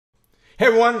Hey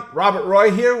everyone, Robert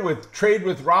Roy here with Trade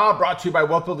with Rob, brought to you by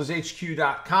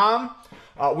WealthBuildersHQ.com,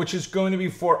 which is going to be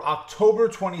for October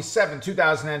 27,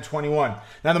 2021.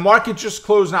 Now the market just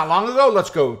closed not long ago.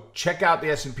 Let's go check out the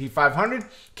S&P 500,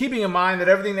 keeping in mind that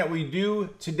everything that we do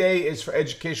today is for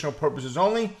educational purposes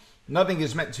only. Nothing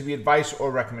is meant to be advice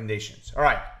or recommendations. All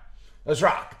right, let's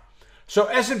rock. So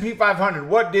S&P 500,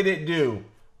 what did it do?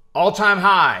 All-time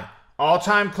high.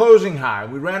 All-time closing high.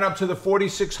 We ran up to the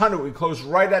 4,600. We closed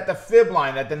right at the fib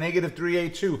line at the negative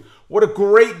 382. What a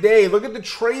great day. Look at the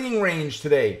trading range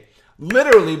today.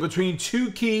 Literally between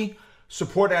two key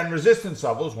support and resistance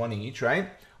levels, one each, right?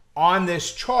 On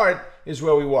this chart is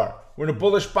where we were. We're in a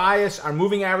bullish bias. Our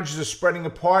moving averages are spreading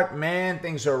apart. Man,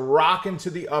 things are rocking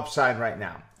to the upside right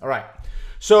now. All right.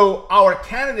 So our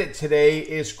candidate today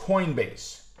is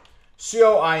Coinbase.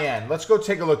 C-O-I-N. Let's go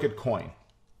take a look at Coin.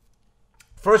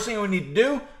 First thing we need to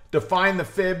do, define the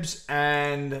fibs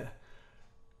and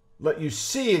let you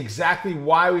see exactly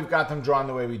why we've got them drawn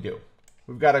the way we do.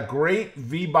 We've got a great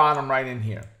V bottom right in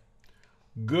here.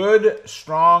 Good,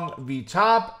 strong V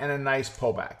top and a nice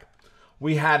pullback.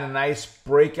 We had a nice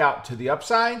breakout to the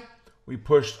upside. We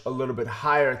pushed a little bit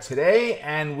higher today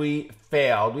and we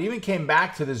failed. We even came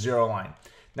back to the zero line.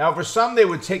 Now for some, they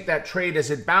would take that trade as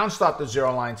it bounced off the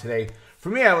zero line today. For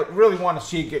me, I would really want to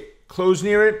see it get close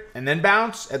near it and then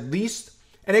bounce at least.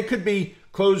 And it could be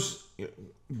close,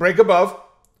 break above,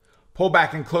 pull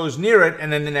back and close near it, and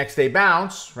then the next day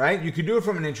bounce, right? You could do it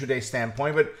from an intraday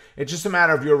standpoint, but it's just a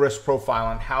matter of your risk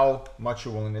profile and how much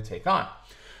you're willing to take on.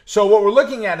 So what we're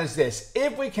looking at is this.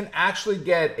 If we can actually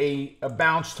get a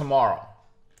bounce tomorrow,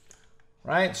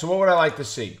 right? So what would I like to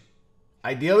see?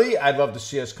 Ideally, I'd love to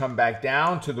see us come back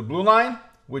down to the blue line,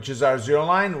 which is our zero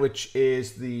line, which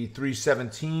is the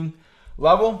 317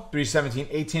 level,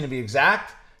 317.18 to be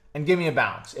exact, and give me a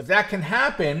bounce. If that can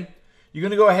happen, you're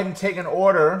going to go ahead and take an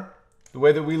order. The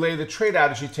way that we lay the trade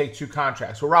out is you take two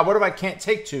contracts. Well, Rob, what if I can't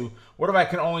take two? What if I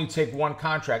can only take one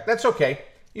contract? That's okay.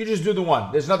 You just do the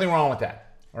one. There's nothing wrong with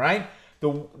that. All right?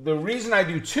 The reason I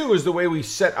do two is the way we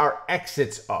set our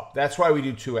exits up. That's why we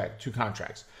do two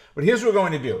contracts. But here's what we're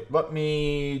going to do. Let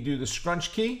me do the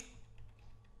scrunch key.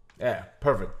 Yeah,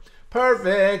 perfect.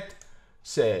 Perfect.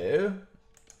 So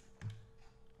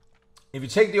if you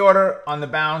take the order on the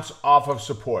bounce off of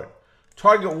support,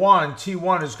 target one,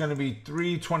 T1 is going to be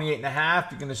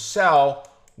 328.5. You're going to sell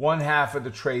one half of the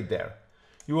trade there.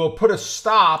 You will put a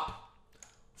stop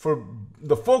for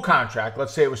the full contract.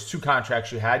 Let's say it was two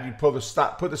contracts you had. You put the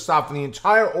stop for the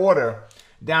entire order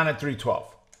down at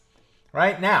 312.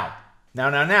 Right now,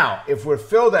 if we're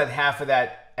filled at half of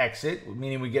that exit,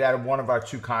 meaning we get out of one of our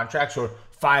two contracts or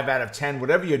 5 out of 10,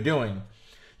 whatever you're doing,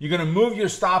 you're going to move your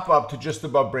stop up to just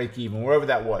above break even, wherever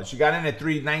that was. You got in at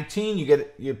 319,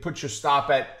 you put your stop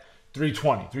at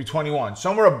 320, 321,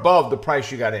 somewhere above the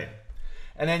price you got in.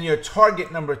 And then your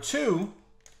target number two,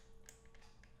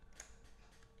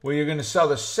 where you're going to sell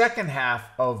the second half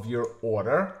of your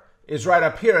order, is right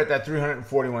up here at that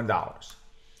 $341,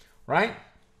 right?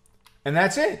 And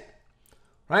that's it,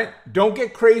 right? Don't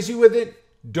get crazy with it.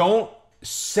 Don't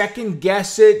second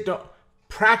guess it. Don't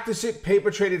practice it, paper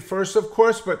trade it first, of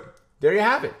course, but there you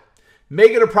have it.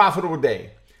 Make it a profitable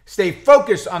day. Stay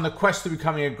focused on the quest to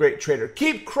becoming a great trader.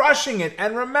 Keep crushing it,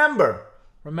 and remember,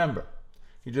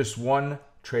 you're just one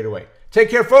trade away. Take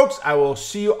care, folks. I will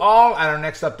see you all at our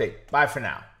next update. Bye for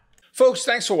now. Folks,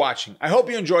 thanks for watching. I hope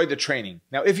you enjoyed the training.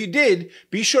 Now, if you did,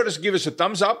 be sure to give us a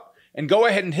thumbs up and go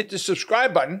ahead and hit the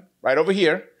subscribe button right over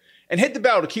here and hit the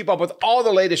bell to keep up with all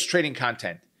the latest trading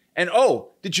content. And oh,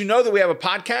 did you know that we have a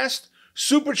podcast?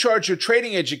 Supercharge your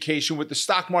trading education with the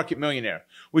Stock Market Millionaire,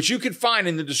 which you can find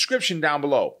in the description down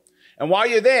below. And while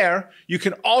you're there, you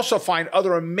can also find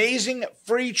other amazing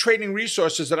free trading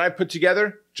resources that I put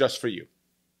together just for you.